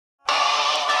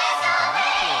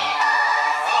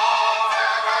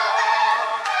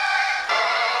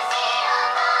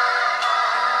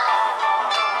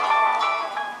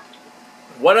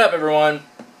What up, everyone?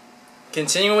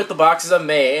 Continuing with the boxes of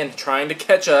May and trying to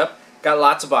catch up. Got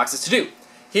lots of boxes to do.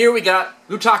 Here we got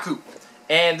Lootaku.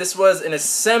 And this was an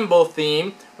assemble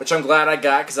theme, which I'm glad I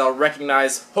got because I'll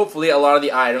recognize, hopefully, a lot of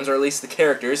the items, or at least the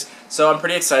characters. So I'm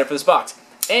pretty excited for this box.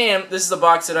 And this is a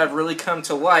box that I've really come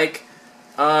to like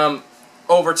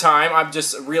over time. I'm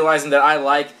just realizing that I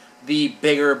like the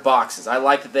bigger boxes. I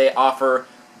like that they offer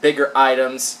bigger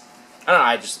items. I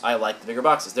don't know, I like the bigger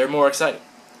boxes. They're more exciting.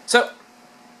 So,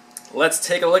 let's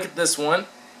take a look at this one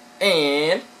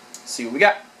and see what we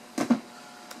got.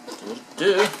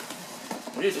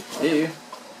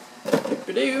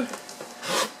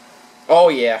 Oh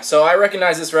yeah, so I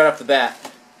recognize this right off the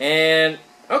bat. And,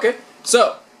 okay,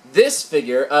 so this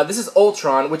figure, this is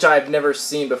Ultron, which I've never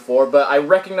seen before, but I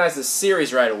recognize the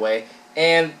series right away.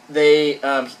 And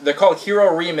they're called Hero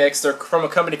Remix. They're from a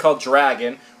company called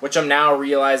Dragon, which I'm now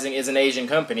realizing is an Asian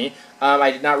company.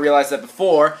 I did not realize that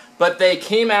before, but they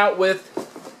came out with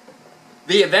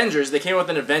the Avengers. They came out with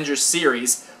an Avengers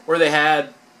series where they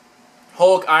had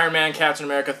Hulk, Iron Man, Captain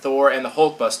America, Thor, and the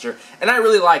Hulkbuster. And I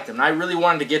really liked them. I really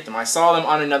wanted to get them. I saw them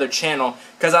on another channel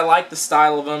because I liked the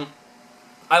style of them.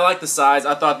 I liked the size.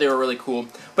 I thought they were really cool,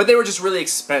 but they were just really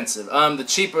expensive.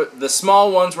 The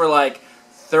small ones were like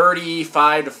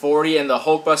 $35 to $40, and the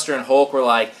Hulkbuster and Hulk were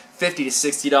like $50 to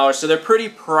 $60, so they're pretty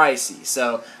pricey.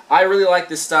 So I really like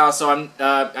this style, so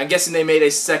I'm guessing they made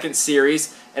a second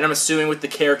series, and I'm assuming with the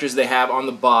characters they have on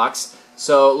the box.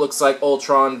 So it looks like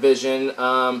Ultron, Vision,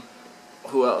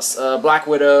 who else? Black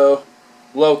Widow,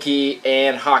 Loki,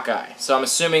 and Hawkeye. So I'm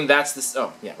assuming that's the,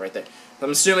 oh yeah, right there.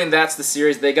 I'm assuming that's the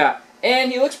series they got.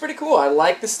 And he looks pretty cool. I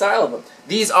like the style of him.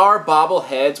 These are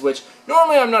bobbleheads, which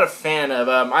normally I'm not a fan of.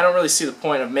 I don't really see the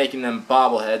point of making them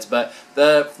bobbleheads, but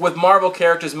with Marvel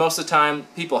characters, most of the time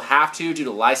people have to due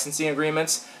to licensing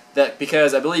agreements.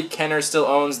 Because I believe Kenner still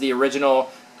owns the original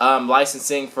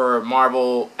licensing for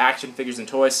Marvel action figures and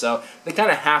toys, so they kind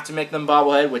of have to make them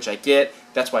bobblehead, which I get.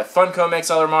 That's why Funko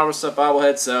makes all their Marvel stuff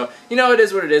bobblehead, so you know it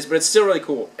is what it is, but it's still really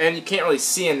cool. And you can't really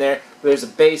see in there, but there's a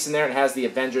base in there and it has the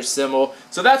Avengers symbol,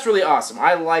 so that's really awesome.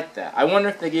 I like that. I wonder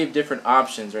if they gave different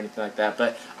options or anything like that,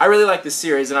 but I really like this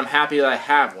series and I'm happy that I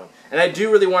have one. And I do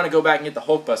really want to go back and get the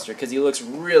Hulkbuster because he looks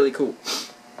really cool.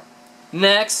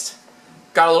 Next,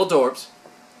 got a little Dorbs.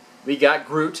 We got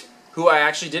Groot, who I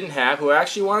actually didn't have, who I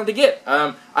actually wanted to get.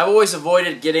 I've always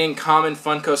avoided getting common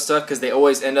Funko stuff because they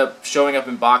always end up showing up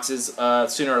in boxes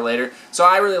sooner or later. So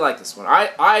I really like this one.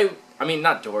 I mean,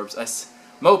 not Dorbs,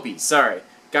 Mopies, sorry.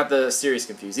 Got the series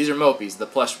confused. These are Mopies, the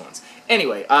plush ones.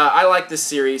 Anyway, I like this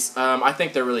series. I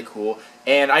think they're really cool.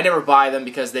 And I never buy them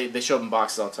because they show up in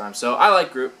boxes all the time. So I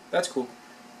like Groot. That's cool.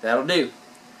 That'll do.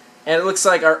 And it looks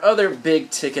like our other big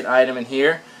ticket item in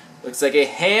here looks like a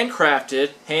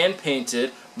handcrafted,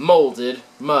 hand-painted, molded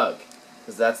mug,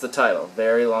 because that's the title,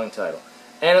 very long title.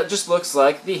 And it just looks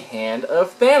like the hand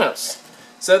of Thanos.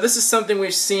 So this is something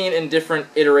we've seen in different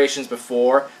iterations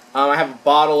before. I have a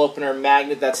bottle opener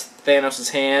magnet, that's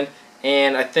Thanos' hand,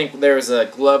 and I think there's a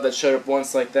glove that showed up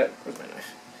once like that. Where's my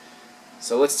knife?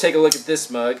 So let's take a look at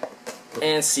this mug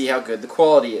and see how good the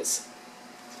quality is.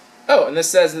 Oh, and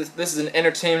this says that this is an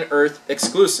Entertainment Earth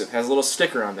exclusive, has a little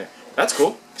sticker on there. That's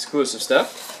cool, exclusive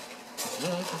stuff.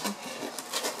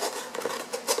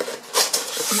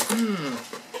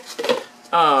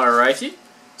 Alrighty,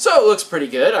 so it looks pretty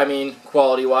good. I mean,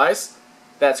 quality-wise,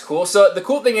 that's cool. So the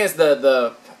cool thing is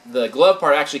the glove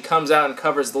part actually comes out and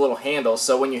covers the little handle.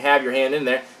 So when you have your hand in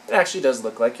there, it actually does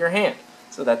look like your hand.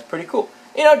 So that's pretty cool.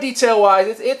 You know,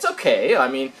 detail-wise, it's okay. I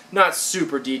mean, not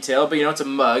super detailed, but you know, it's a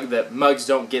mug. Mugs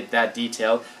don't get that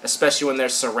detailed, especially when they're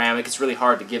ceramic. It's really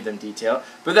hard to give them detail,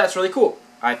 but that's really cool.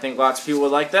 I think lots of people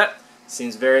would like that.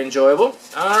 Seems very enjoyable.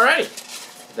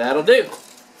 Alrighty, that'll do.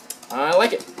 I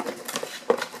like it.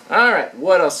 Alright,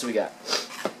 what else do we got?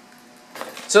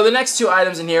 So the next two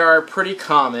items in here are pretty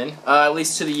common, at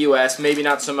least to the US, maybe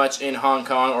not so much in Hong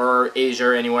Kong or Asia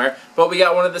or anywhere, but we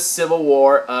got one of the Civil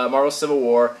War, Marvel Civil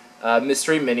War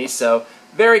mystery minis, so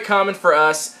very common for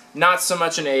us, not so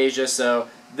much in Asia, so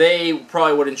they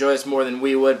probably would enjoy this more than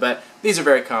we would, but these are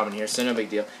very common here, so no big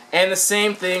deal. And the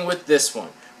same thing with this one.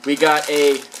 We got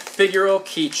a figural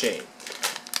keychain.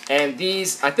 And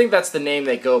these, I think that's the name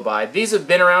they go by. These have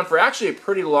been around for actually a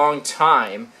pretty long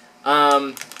time,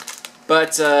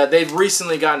 but they've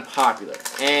recently gotten popular.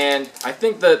 And I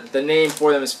think the name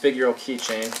for them is figural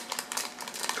keychain,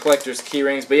 collector's key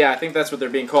rings. But yeah, I think that's what they're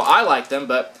being called. I like them,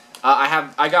 but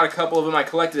I got a couple of them. I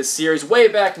collected a series way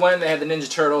back when they had the Ninja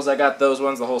Turtles. I got those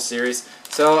ones, the whole series.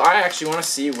 So I actually want to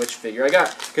see which figure I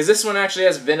got, because this one actually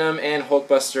has Venom and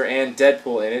Hulkbuster and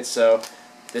Deadpool in it. So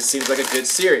this seems like a good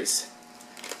series.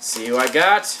 See who I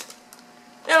got.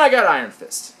 And I got Iron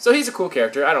Fist. So he's a cool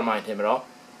character. I don't mind him at all.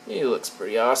 He looks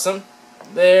pretty awesome.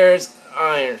 There's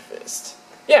Iron Fist.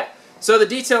 Yeah, so the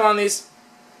detail on these,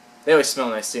 they always smell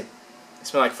nice too. They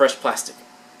smell like fresh plastic.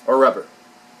 Or rubber.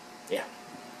 Yeah.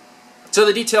 So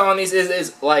the detail on these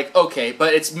is like, okay,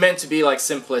 but it's meant to be like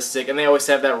simplistic, and they always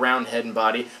have that round head and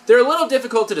body. They're a little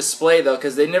difficult to display though,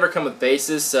 because they never come with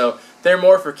bases, so they're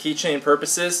more for keychain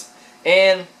purposes.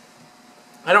 And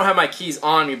I don't have my keys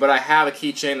on me, but I have a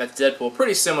keychain that's Deadpool,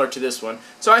 pretty similar to this one.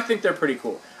 So I think they're pretty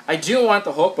cool. I do want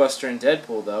the Hulkbuster and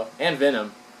Deadpool though, and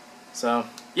Venom. So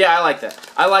yeah, I like that.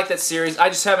 I like that series. I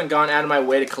just haven't gone out of my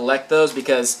way to collect those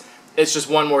because it's just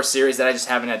one more series that I just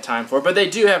haven't had time for. But they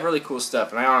do have really cool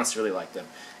stuff, and I honestly really like them.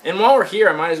 And while we're here,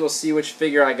 I might as well see which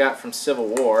figure I got from Civil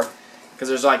War, because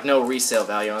there's like no resale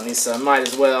value on these, so I might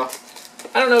as well.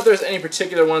 I don't know if there's any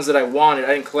particular ones that I wanted.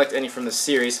 I didn't collect any from the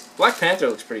series. Black Panther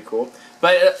looks pretty cool.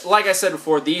 But like I said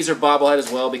before, these are bobblehead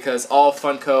as well, because all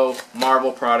Funko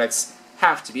Marvel products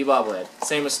have to be bobblehead.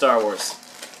 Same as Star Wars.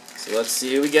 So let's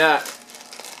see who we got.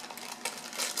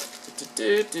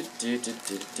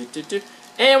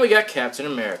 And we got Captain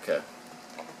America.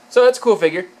 So that's a cool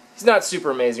figure. He's not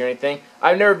super amazing or anything.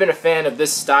 I've never been a fan of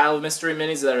this style of mystery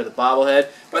minis that are the bobblehead,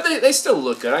 but they still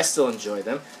look good. I still enjoy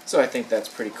them, so I think that's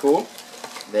pretty cool.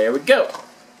 There we go.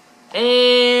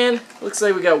 And looks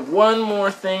like we got one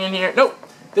more thing in here. Nope.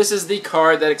 This is the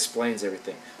card that explains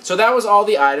everything. So that was all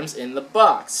the items in the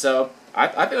box. So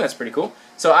I think that's pretty cool.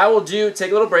 So I will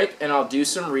take a little break, and I'll do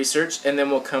some research, and then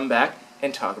we'll come back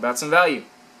and talk about some value.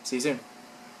 See you soon.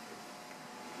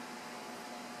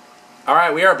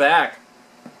 Alright, we are back.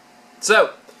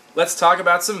 So, let's talk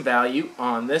about some value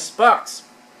on this box.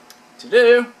 To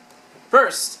do,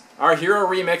 first, our Hero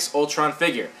Remix Ultron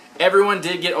figure. Everyone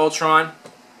did get Ultron,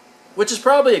 which is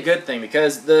probably a good thing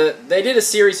because they did a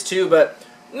series 2, but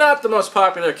not the most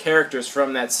popular characters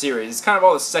from that series. It's kind of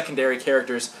all the secondary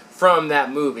characters from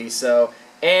that movie. So,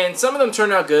 and some of them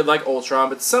turned out good, like Ultron,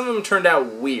 but some of them turned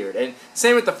out weird. And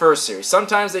same with the first series.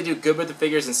 Sometimes they do good with the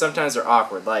figures, and sometimes they're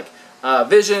awkward. Like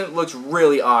Vision looks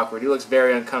really awkward. He looks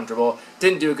very uncomfortable.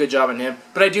 Didn't do a good job on him.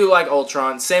 But I do like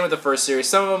Ultron. Same with the first series.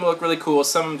 Some of them look really cool.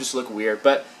 Some of them just look weird.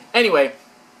 But anyway,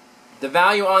 the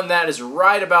value on that is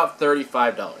right about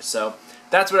 $35. So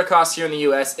that's what it costs here in the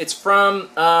U.S. It's from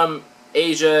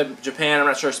Asia, Japan, I'm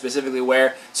not sure specifically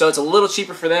where. So it's a little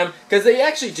cheaper for them because they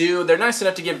actually they're nice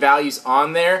enough to give values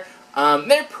on there.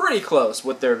 They're pretty close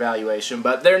with their valuation,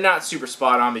 but they're not super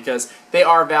spot on because they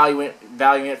are valuing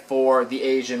it for the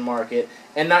Asian market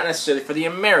and not necessarily for the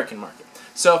American market.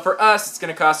 So for us, it's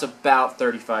going to cost about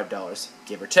 $35,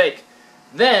 give or take.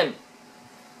 Then,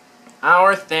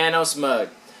 our Thanos mug.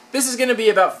 This is going to be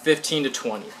about $15 to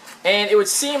 $20. And it would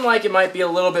seem like it might be a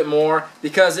little bit more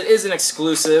because it is an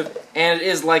exclusive, and it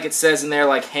is, like it says in there,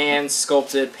 like hand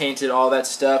sculpted, painted, all that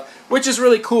stuff, which is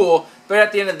really cool. But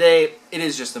at the end of the day, it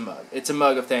is just a mug. It's a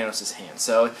mug of Thanos' hand.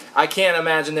 So I can't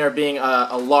imagine there being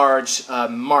a large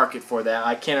market for that.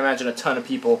 I can't imagine a ton of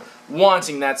people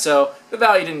wanting that. So the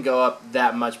value didn't go up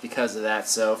that much because of that.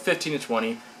 So 15 to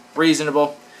 20,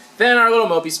 reasonable. Then our little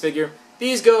Mopies figure.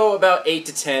 These go about 8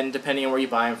 to 10, depending on where you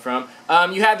buy them from.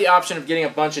 You have the option of getting a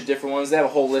bunch of different ones. They have a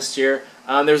whole list here.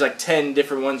 There's like 10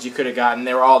 different ones you could have gotten.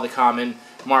 They were all the common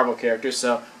Marvel characters.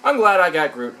 So I'm glad I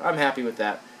got Groot. I'm happy with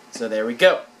that. So there we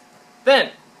go.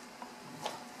 Then,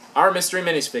 our Mystery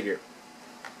Minis figure.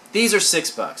 These are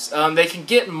 $6. They can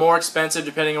get more expensive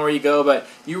depending on where you go, but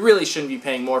you really shouldn't be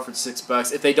paying more for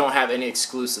 $6 if they don't have any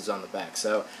exclusives on the back.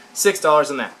 So,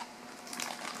 $6 on that.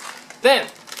 Then,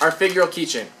 our figural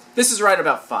keychain. This is right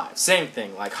about $5. Same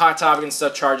thing, like Hot Topic and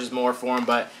stuff charges more for them,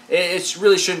 but it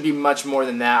really shouldn't be much more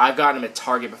than that. I've gotten them at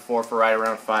Target before for right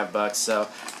around $5, so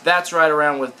that's right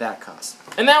around what that costs.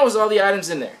 And that was all the items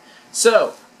in there.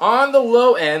 So, on the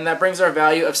low end, that brings our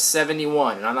value of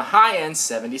 $71, and on the high end,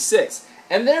 $76.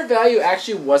 And their value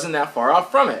actually wasn't that far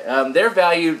off from it. They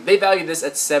valued this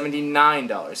at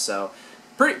 $79, so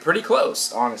pretty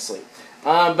close, honestly.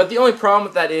 But the only problem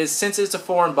with that is, since it's a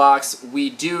foreign box, we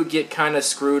do get kind of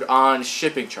screwed on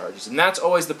shipping charges. And that's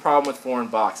always the problem with foreign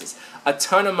boxes. A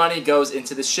ton of money goes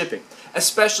into the shipping,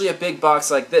 especially a big box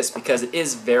like this, because it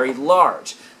is very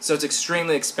large. So it's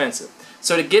extremely expensive.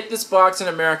 So to get this box in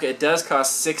America, it does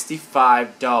cost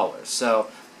 $65. So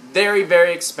very,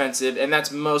 very expensive, and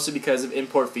that's mostly because of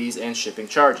import fees and shipping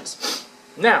charges.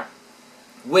 Now,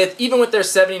 even with their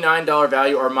 $79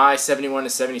 value, or my $71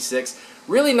 to $76,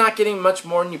 really not getting much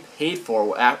more than you paid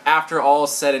for after all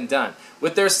is said and done.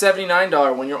 With their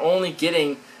 $79, when you're only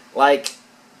getting like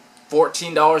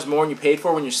 $14 more than you paid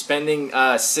for when you're spending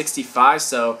 $65,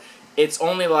 so it's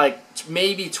only like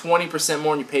maybe 20%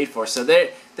 more than you paid for. So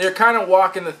they're kind of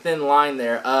walking the thin line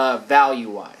there,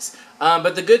 value-wise.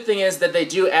 But the good thing is that they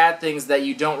do add things that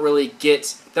you don't really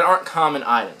get, that aren't common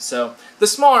items. So the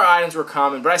smaller items were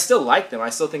common, but I still like them. I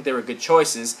still think they were good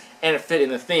choices, and it fit in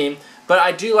the theme. But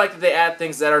I do like that they add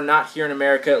things that are not here in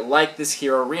America, like this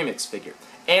Hero Remix figure.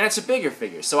 And it's a bigger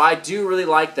figure, so I do really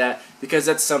like that because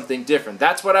that's something different.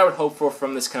 That's what I would hope for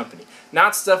from this company.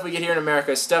 Not stuff we get here in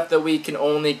America, stuff that we can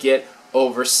only get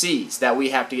overseas, that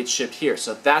we have to get shipped here.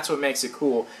 So that's what makes it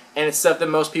cool, and it's stuff that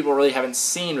most people really haven't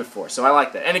seen before, so I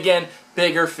like that. And again,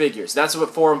 bigger figures. That's what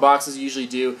foreign boxes usually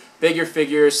do. Bigger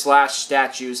figures /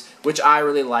 statues, which I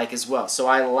really like as well, so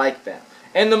I like that.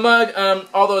 And the mug,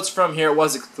 although it's from here, it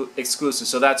was exclusive,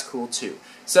 so that's cool too.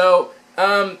 So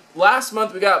last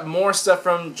month we got more stuff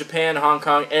from Japan, Hong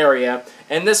Kong area,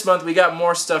 and this month we got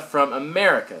more stuff from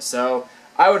America. So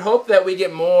I would hope that we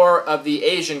get more of the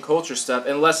Asian culture stuff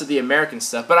and less of the American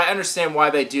stuff, but I understand why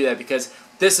they do that, because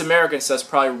this American stuff is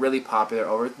probably really popular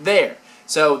over there.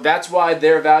 So that's why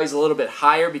their value is a little bit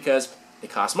higher, because it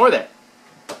costs more there.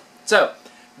 So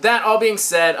that all being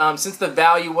said, since the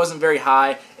value wasn't very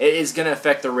high, it is going to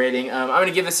affect the rating. I'm going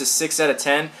to give this a 6 out of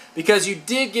 10 because you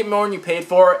did get more than you paid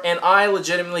for, and I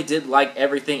legitimately did like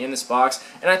everything in this box,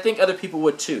 and I think other people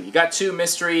would too. You got 2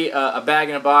 mystery, a bag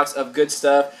and a box of good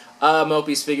stuff,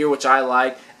 Mopey's figure, which I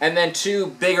like, and then 2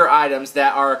 bigger items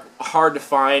that are hard to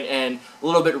find and a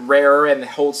little bit rarer and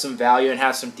hold some value and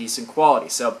have some decent quality.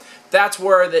 So that's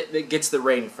where it gets the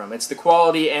rating from. It's the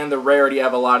quality and the rarity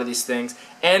of a lot of these things.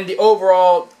 And the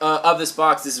overall of this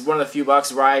box, this is one of the few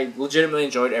boxes where I legitimately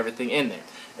enjoyed everything in there.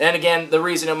 And again, the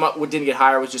reason it didn't get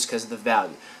higher was just because of the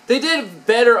value. They did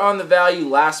better on the value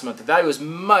last month. The value was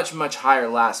much, much higher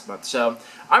last month. So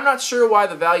I'm not sure why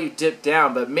the value dipped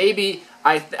down, but maybe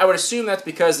I would assume that's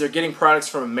because they're getting products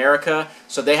from America,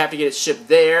 so they have to get it shipped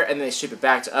there, and then they ship it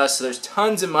back to us. So there's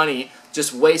tons of money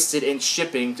just wasted in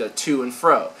shipping to and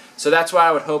fro. So that's why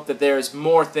I would hope that there's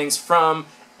more things from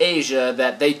Asia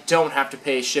that they don't have to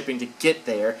pay shipping to get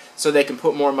there, so they can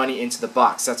put more money into the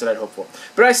box. That's what I'd hope for.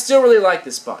 But I still really like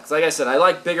this box. Like I said, I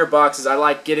like bigger boxes. I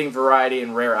like getting variety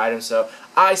and rare items, so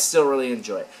I still really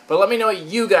enjoy it. But let me know what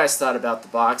you guys thought about the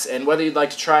box and whether you'd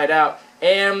like to try it out.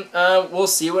 And we'll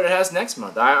see what it has next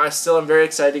month. I still am very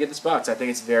excited to get this box. I think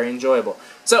it's very enjoyable.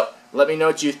 So, let me know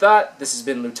what you thought. This has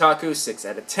been Lootaku, 6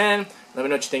 out of 10. Let me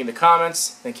know what you think in the comments.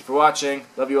 Thank you for watching.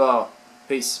 Love you all.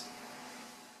 Peace.